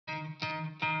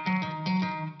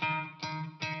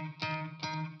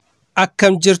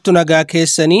Akkam jirtu nagaa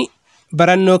keessanii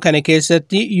barannoo kana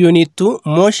keessatti unit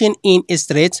 2 motion in a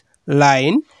straight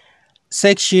line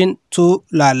section 2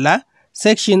 laalla.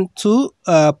 Section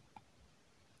 2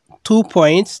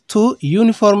 2.2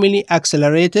 uniformly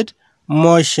accelerated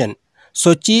motion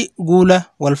sochii guula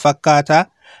wal fakkaata.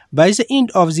 By the end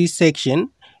of this section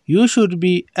you should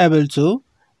be able to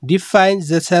define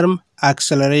the term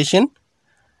acceleration.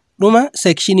 Dhuma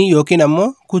sectionii yookiin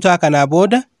ammoo kutaa kana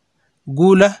booda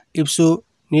guula ibsuu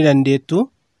ni dandeettu.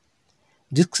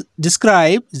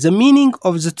 Describe the meaning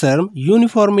of the term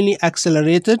uniformly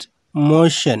accelerated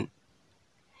motion.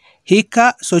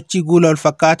 Hiika sochii guula wal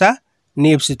fakkaata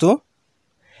ni ibsitu.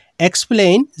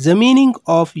 Explain the meaning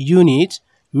of unit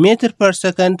meter per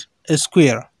second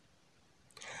square.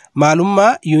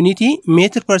 Maalummaa unity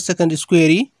meter per second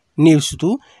square ni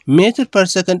ibsitu. Meter per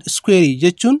second square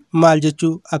jechuun maal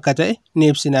jechuu akka ta'e ni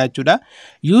ibsina jechuudha.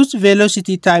 Use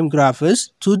velocity time graphs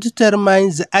to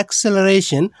determine the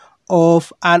acceleration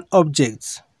of an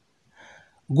object.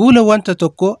 Guula wanta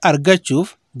tokko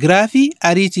argachuuf graafii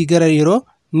ariitii gara yeroo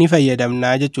ni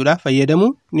fayyadamna jechuudha.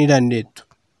 Fayyadamuu ni dandeettu.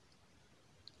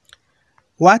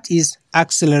 What is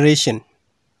acceleration?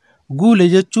 Guula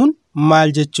jechuun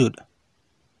maal jechuudha?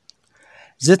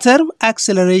 The term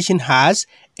acceleration has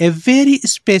a very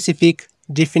specific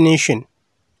definition.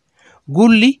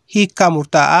 Guulli hiika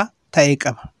murtaa'aa ta'e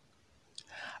qaba.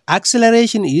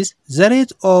 Acceleration is the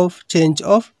rate of change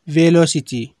of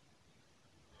velocity.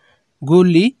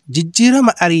 Guulli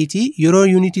jijjiirama ariitii yeroo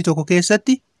unity tokko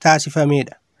keessatti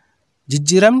taasifamedha.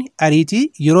 Jijjiiramni ariitii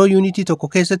yeroo unity tokko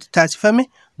keessatti taasifame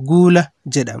guula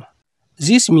jedhama.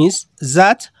 This means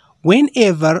that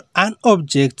whenever an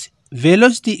object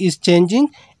velocity is changing,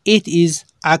 it is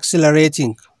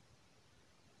accelerating.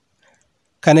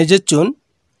 Kana jechuun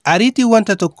ariitii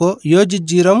wanta tokko yoo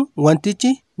jijjiiramu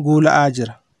wantichi guula'aa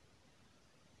jira.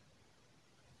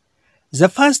 The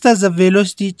faster the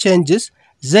velocity changes,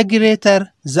 the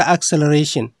greater the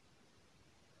acceleration.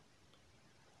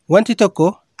 Wanti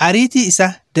tokko ariitii isa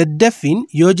daddaffiin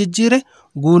yoo jijjiire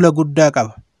guula guddaa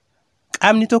qaba.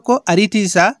 Qaamni tokko ariitii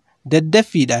isaa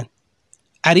daddaffiidhaan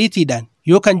ariitiidhaan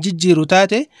yoo kan jijjiiru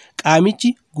taate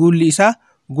qaamichi guulli isaa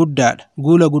guddaadha.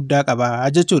 Guula guddaa qaba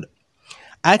jechuudha.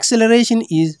 Acceleration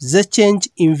is the change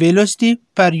in velocity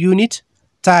per unit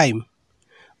time.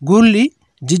 Guulli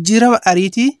jijjiirama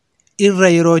ariitii irra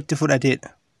yeroo itti fudhatedha.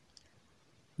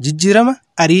 Jijjiirama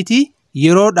ariitii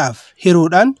yeroodhaaf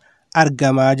hiruudhaan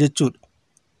argama jechuudha.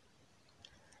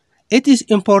 It is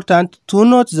important to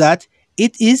note that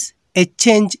it is a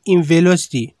change in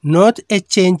velocity, not a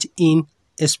change in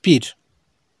speed.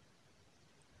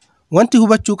 Wanti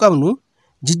hubachuu qabnu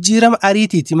jijjiirama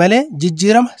ariitiiti malee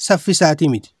jijjiirama saffisaati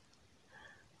miti.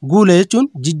 Guula jechuun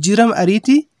jijjiirama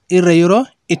ariitii irra yeroo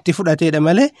itti fudhatedha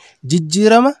malee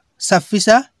jijjiirama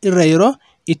saffisaa irra yeroo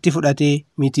itti fudhatee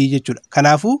miti jechuudha.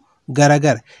 Kanaafuu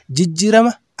garagara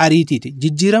jijjiirama ariitiiti.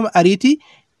 Jijjiirama ariitii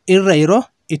irra yeroo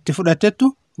itti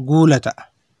fudhatettu guula ta'a.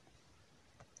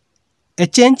 A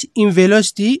change in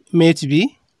velocity may be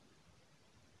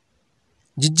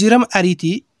jijjiirama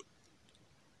ariitii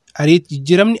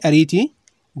jijjiiramni ariitii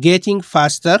getting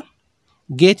faster,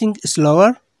 getting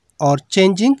slower or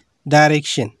changing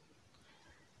direction.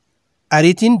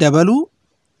 Ariitiin dabaluu,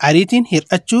 ariitiin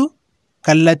hir'achuu,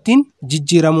 kallattiin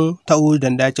jijjiiramuu ta'uu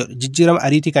danda'a jechuudha. Jijjiirama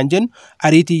ariitii kan jennu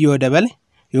ariitii yoo dabale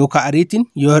yookaan ariitiin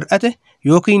yoo hir'ate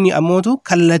yookiin ammoo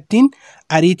kallattiin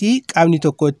ariitii qaamni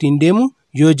tokko ittiin deemu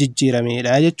yoo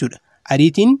jijjiiramedha jechuudha.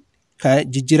 Ariitiin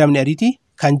jijjiiramni ariitii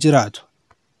kan jiraatu.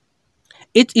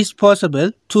 It is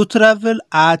possible to travel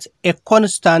at a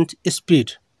constant speed,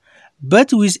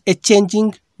 but with a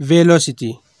changing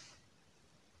velocity.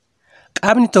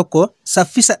 Qaamni tokko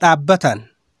saffisa dhaabbataan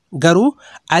garuu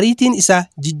ariitiin isaa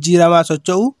jijjiiramaa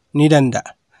socho'uu ni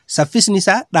danda'a. Saffisni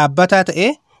isaa dhaabbataa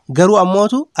ta'ee garuu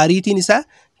ammootu ariitiin isaa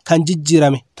kan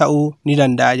jijjiirame ta'uu ni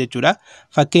danda'a jechuudha.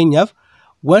 Fakkeenyaaf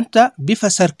wanta bifa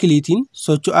sarkiliitiin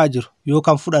socho'aa jiru yoo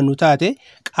kan fudhannu taate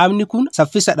qaamni kun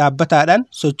saffisa dhaabbataadhaan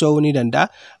socho'uu ni danda'a.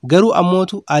 Garuu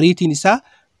ammootu ariitiin isaa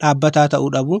dhaabbataa ta'uu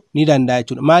dhabuu ni danda'a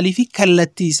jechuudha. Maaliif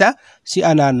kallattii isaa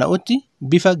si'a naanna'utti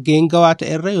bifa geengawaa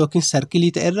ta'erra yookiin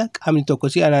sarkilii ta'erra qaamni tokko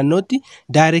si'a naanna'utti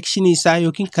daayirekshinii isaa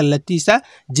yookiin kallattii isaa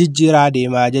jijjiiraa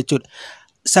deemaa jechuudha.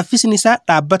 Saffisni isaa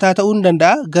dhaabbataa ta'uu ni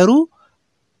danda'a garuu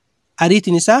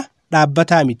ariitiin isaa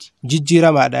dhaabbataa miti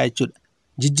jijjiiramaadha jechuudha.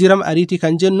 Jijjiirama ariitii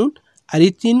kan jennuun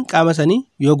ariitiin qaama sanii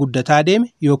yoo guddataa deeme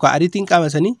yookaan ariitiin qaama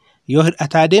sanii yoo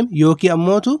hir'ataa deeme yookiin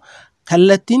ammootu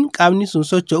kallattiin qaamni sun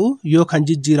socho'u yoo kan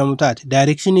jijjiiramu taate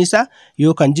daayirekshinii isaa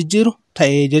yoo kan jijjiiru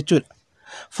ta'ee jechuudha.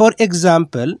 For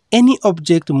example, any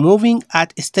object moving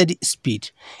at a steady speed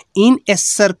in a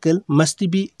circle must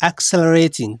be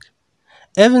accelerating.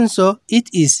 Even so,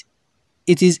 its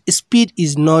speed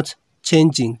is not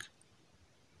changing.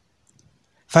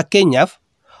 Fakkeenyaaf,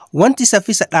 wanti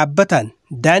saffisa dhaabbataan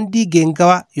daandii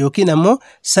geengawaa yookiin ammoo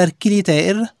sarkilii ta'e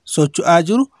irra socho'aa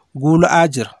jiru guula'aa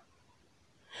jira.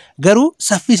 Garuu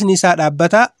saffisni isaa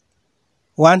dhaabbataa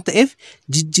waan ta'eef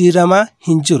jijjiiramaa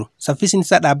hin jiru. Saffisni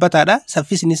isaa dhaabbataadha.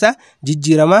 Saffisni isaa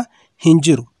jijjiiramaa hin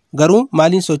jiru. Garuu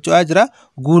maaliin socho'aa jira?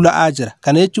 Guula'aa jira.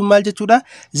 Kana jechuun maal jechuudha?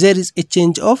 There is a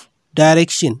change of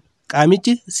direction.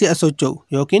 Qaamichi si'a socho'u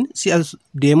yookiin si'a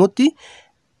deemutti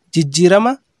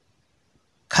jijjiirama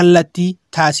kallattii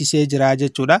taasisee jira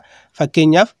jechuudha.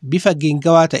 Fakkeenyaaf bifa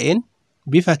geengawaa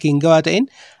ta'een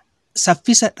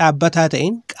saffisa dhaabbataa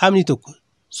ta'een qaamni tokko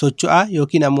socho'aa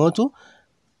yookiin ammoo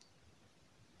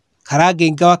karaa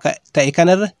geengawaa ta'e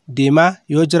kanarra deemaa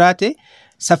yoo jiraate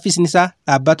saffisni isaa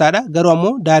dhaabbataadha. Garuu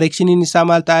ammoo daayireekshiniin isaa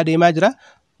maal ta'aa deemaa jira?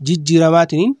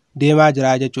 Jijjiiramaatiin deemaa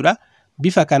jira jechuudha.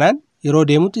 Bifa kanaan yeroo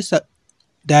deemutti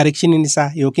daayireekshiniin isaa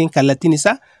yookiin kallattiin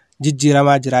isaa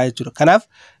jijjiiramaa jira jechuudha. Kanaaf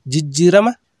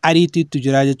jijjiirama ariitiitu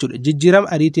jira jechuudha. Jijjiirama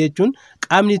ariitii jechuun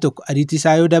qaamni tokko ariitii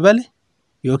isaa yoo dabale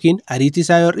yookiin ariitii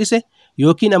isaa yoo hir'ise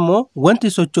yookiin ammoo wanti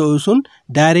socho'u sun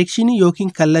daayireekshinii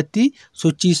yookiin kallattii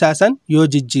sochii isaa san yoo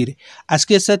jijjiire. As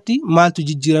keessatti maaltu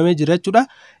jijjiiramee jira jechuudha?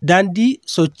 Daandii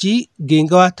sochii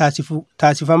geengawaa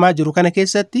taasifamaa jiru kana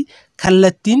keessatti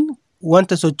kallattiin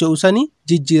wanta socho'u sanii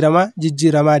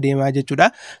jijjiiramaa deemaa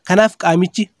jechuudha. Kanaaf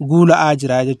qaamichi guula'aa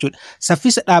jira jechuudha.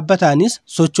 Saffisa dhaabbataanis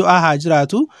socho'aa haa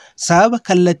jiraatu, sababa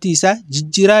kallattii isaa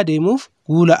jijjiiraa deemuuf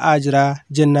guula'aa jira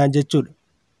jennaan jechuudha.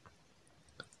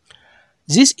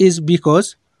 This is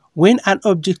because when an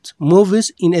object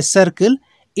moves in a circle,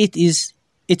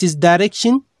 its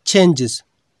direction changes.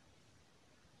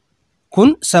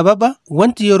 Kun sababa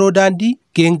wanti yeroo daandii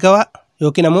geengawaa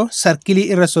yookiin ammoo sarkilii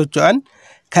irra socho'an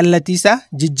kallattii isaa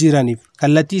jijjiiraniif.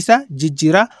 Kallattii isaa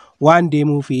jijjiiraa waan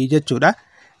deemuufi jechuudha.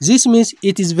 This means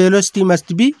its velocity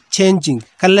must be changing.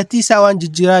 Kallattii isaa waan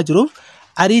jijjiiraa jiruuf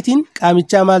ariitiin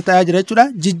qaamichaa maal ta'aa jira jechuudha?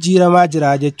 Jijjiiramaa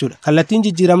jira jechuudha. Kallattiin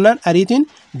jijjiiramnaan ariitiin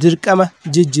dirqama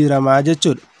jijjiiramaa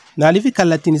jechuudha. Maaliif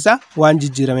kallattiin isaa waan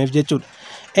jijjiirameef jechuudha.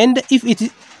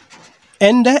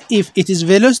 And if its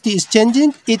velocity is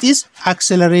changing, it is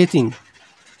accelerating.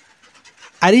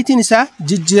 Ariitiin isaa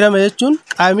jijjiirama jechuun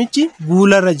qaamichi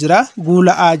guularra jira,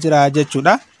 guula'aa jira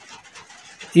jechuudha.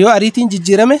 Yoo ariitiin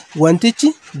jijjiirame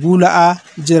wantichi guula'aa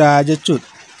jira jechuudha.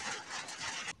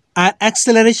 An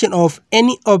acceleration of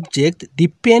any object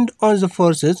depends on the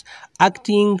forces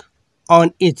acting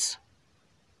on it.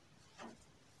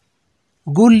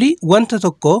 Guulli wanta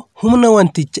tokko humna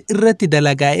wanticha irratti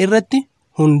dalagaa irratti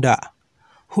hundaa'a.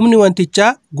 Humni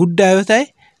wantichaa guddaa yoo ta'e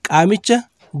qaamicha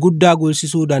guddaa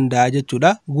guulsisuu danda'a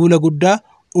jechuudha. Guula guddaa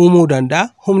uumuu danda'a.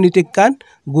 Humni xiqqaan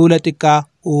guula xiqqaa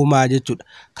uumaa jechuudha.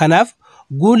 Kanaaf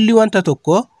guulli wanta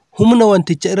tokko humna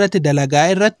wanticha irratti dalagaa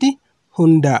irratti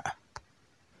hundaa'a.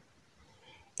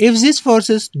 If these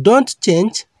forces don't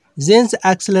change, then the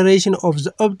acceleration of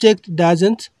the object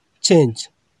doesn't change.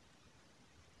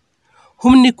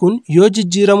 Humni kun yoo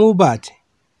jijjiiramuu baate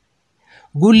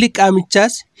guulli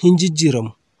qaamichaas hin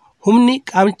jijjiiramu. Humni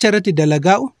qaamicha irratti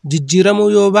dalagaa'u jijjiiramuu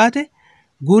yoo baate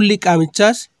guulli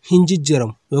qaamichaas hin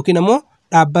jijjiiramu yookiin ammoo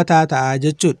dhaabbataa ta'a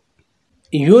jechuudha.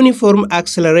 Uniform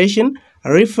acceleration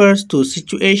refers to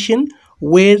situation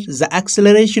where the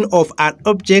acceleration of an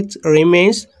object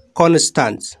remains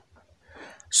constant.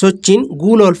 Sochiin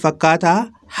guula wal fakkaataa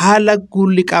haala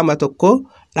guulli qaama tokko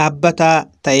dhaabbataa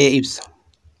ta'ee ibsa.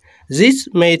 This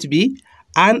might be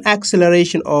an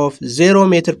acceleration of 0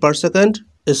 meter per second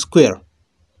square.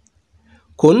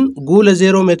 Kun guula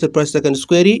 0 meter per second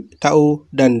square ta'uu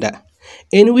danda'a.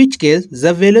 In which case,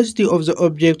 the velocity of the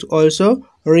object also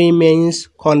remains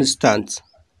constant.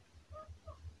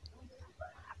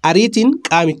 Ariitiin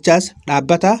qaamichaas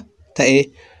dhaabbataa ta'ee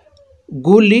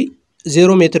guulli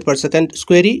 0 meter per second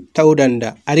square ta'uu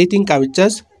danda'a. Ariitiin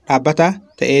qaamichaas dhaabbataa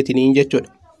ta'eetiin jechuudha.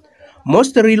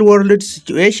 Most real-world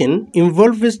situation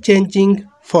involves changing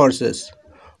forces.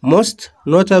 Most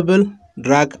notable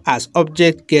drag as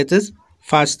object gets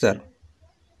faster.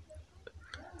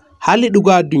 Haalli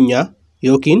dhugaa addunyaa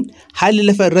yookiin haalli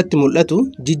lafa irratti mul'atu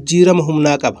jijjiirama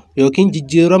humnaa qaba yookiin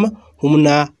jijjiirama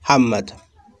humnaa hammata.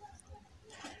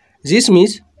 This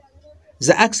means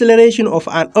the acceleration of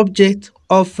an object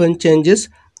often changes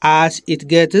as it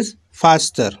gets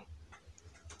faster.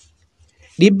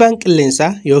 Dhiibbaan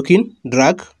qilleensaa yookiin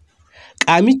drag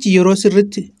qaamichi yeroo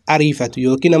sirriitti ariifatu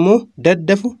yookiin ammoo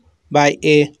daddafu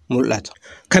baay'ee mul'ata.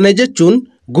 Kana jechuun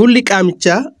guulli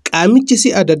qaamichaa qaamichi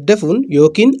si'a daddafuun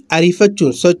yookiin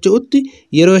ariifachuun socho'utti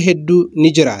yeroo hedduu ni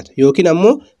jiraata yookiin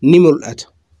ammoo ni mul'ata.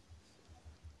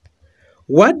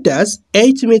 What does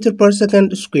 8 meter per second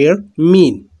square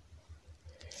mean?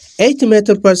 8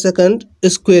 meter per second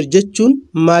square jechuun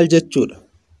maal jechuudha?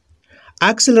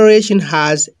 Acceleration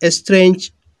has a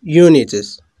strange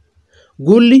units.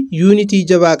 Gulli unity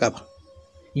jabaa qaba.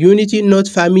 Unity not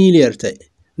familiar ta'e,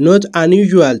 not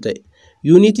unusual ta'e,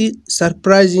 unity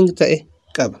surprising ta'e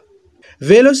qaba.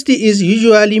 Velocity is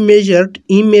usually measured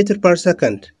in meter per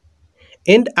second,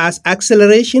 and as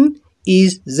acceleration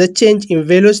is the change in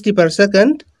velocity per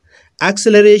second,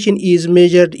 acceleration is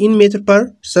measured in meter per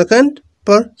second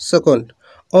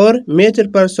or meter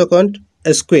per second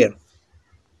square.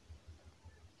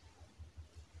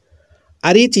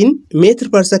 Ariitiin meter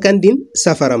per secondin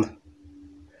safarama.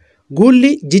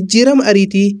 Gulli jijjiirama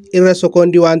ariitii irra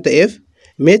sekondii waan ta'eef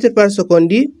meter per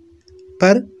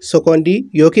secondii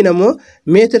yookiin ammoo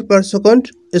meter per second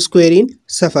squarein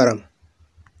safarama.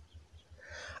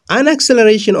 An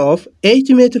acceleration of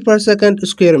 80 meter per second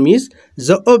square means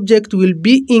the object will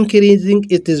be increasing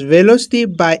its velocity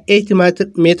by 80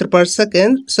 meter per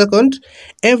second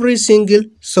every single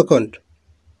second.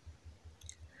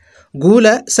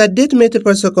 Guula 8 meter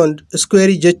per second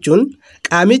square jechuun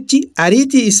qaamichi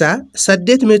ariitii isaa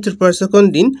 8 meter per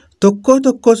secondin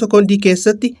tokko sekondii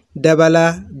keessatti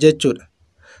dabalaa jechuudha.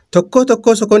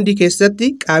 Tokko sekondii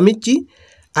keessatti qaamichi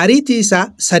ariitii isaa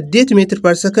 8 meter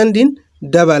per secondin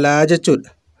dabalaa jechuudha.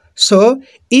 So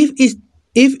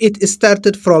if it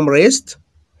started from rest,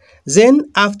 then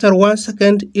after 1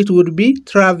 second it would be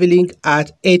traveling at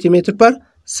 80 meter per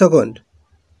second.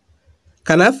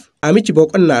 Kanaaf qaamichi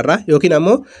boqonnaarraa yookiin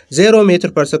ammoo 0 meter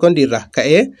per second irraa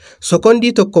ka'ee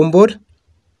sekondii tokkoon booda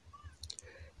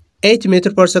 8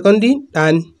 meter per second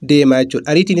dhaan deemaa jechuudha.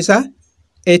 Ariitiin isaa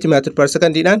 8 meter per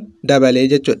second dhaan dabalee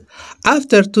jechuudha.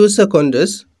 After 2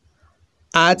 seconds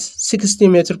at 60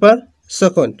 meter per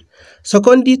second.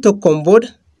 Sekondii tokkoon booda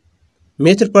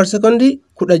meter per second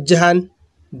 16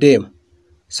 deema.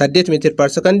 8 meter per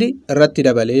second irratti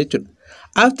dabalee jechuudha.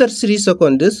 After 3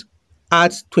 seconds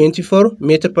at 24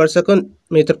 meter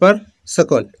per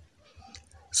second.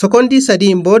 Sekondii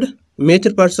sadiin booda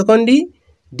meter per second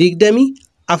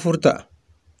 24 ta'a.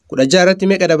 16 irratti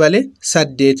meeqa dabalee?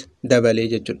 8 dabalee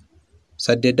jechuudha.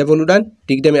 8 dabaluudhaan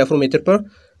 24 meter per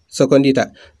second ta'a.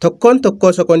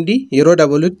 Tokko sekondii yeroo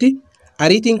dabalutti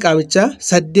ariitiin qaamichaa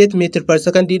 8 meter per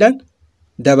second dhaan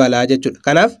dabalaa jechuudha.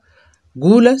 Kanaaf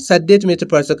guula 8 meter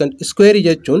per second square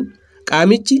jechuun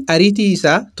qaamichi ariitii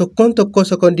isaa tokko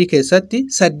sekondii keessatti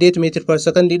 8 meter per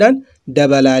second dhaan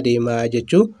dabalaa deemaa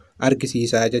jechuu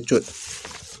argisiisa jechuudha.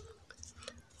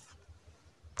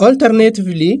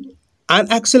 Alternatively, an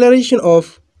acceleration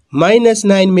of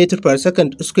 -9 meter per second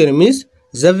square means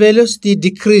the velocity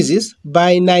decreases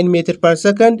by 9 meter per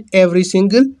second every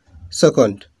single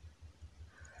second.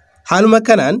 Haaluma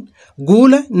kanaan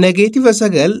guula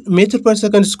 -9 meter per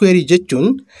second square jechuun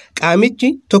qaamichi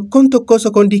tokko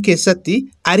sekondii keessatti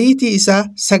ariitii isaa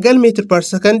 9 meter per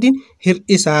second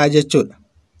hir'isaa jechuudha.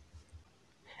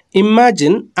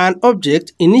 Imagine an object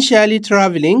initially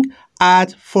traveling at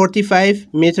 45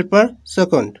 meter per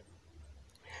second.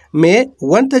 Mee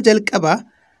wanta jalqaba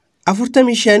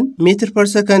 45 meter per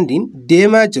second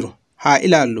deemaa jiru haa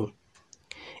ilaallu.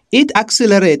 It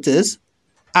accelerates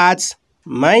at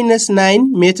 -9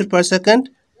 meter per second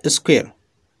square,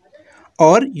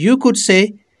 or you could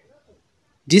say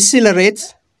decelerates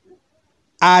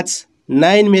at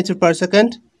 9 meter per second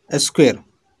square.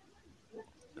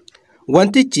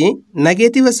 Wantichi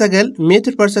 -9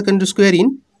 meter per second square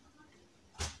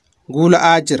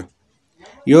guula'aa jira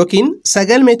yookiin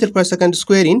 9 meter per second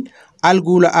square al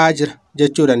guula'aa jira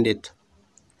jechuu dandeetta.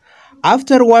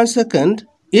 After 1 second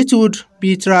it would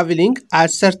be traveling at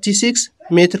 36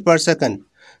 meter per second.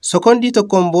 Sekondii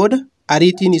tokkoon booda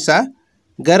ariitiin isaa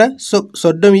gara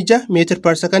 36 meter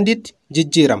per seconditti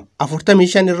jijjiirama.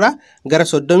 45 irraa gara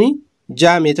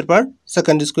 36 meter per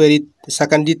second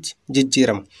seconditti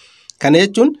jijjiirama. Kana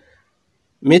jechuun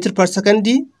meter per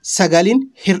secondii 9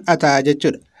 hir'ataa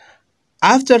jechuudha.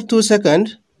 After 2 seconds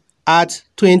at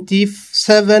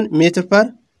 27 meter per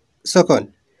second.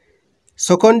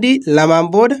 Sekondii lamaan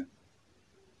booda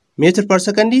meter per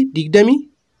secondii 27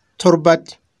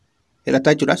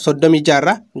 hir'ataa jechuudha. 36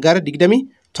 irraa gara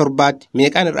 27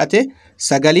 meeqaan hir'ate?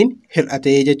 9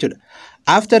 hir'ate jechuudha.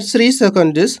 After 3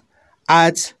 seconds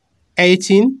at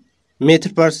 18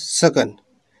 meter per second.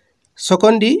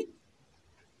 Sekondii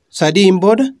sadiin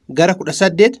booda gara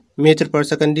 18 meter per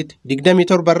seconditti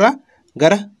 27 irraa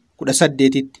gara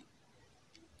 18tti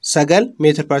 9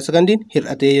 meter per secondin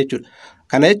hir'ate jechuudha.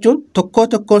 Kana jechuun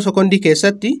tokko sekondii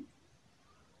keessatti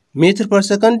meetir per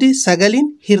secondii 9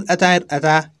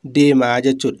 hir'ataa deemaa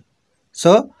jechuudha.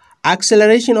 So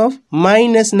acceleration of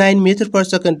 -9 meter per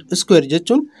second square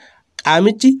jechuun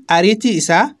qaamichi ariitii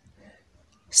isaa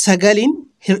 9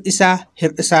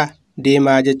 hir'isaa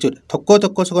deemaa jechuudha.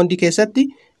 Tokko sekondii keessatti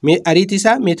ariitii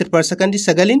isaa meetir per secondii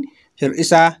 9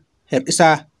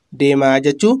 hir'isaa deemaa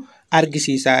jechuu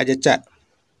argisiisa jechaadha.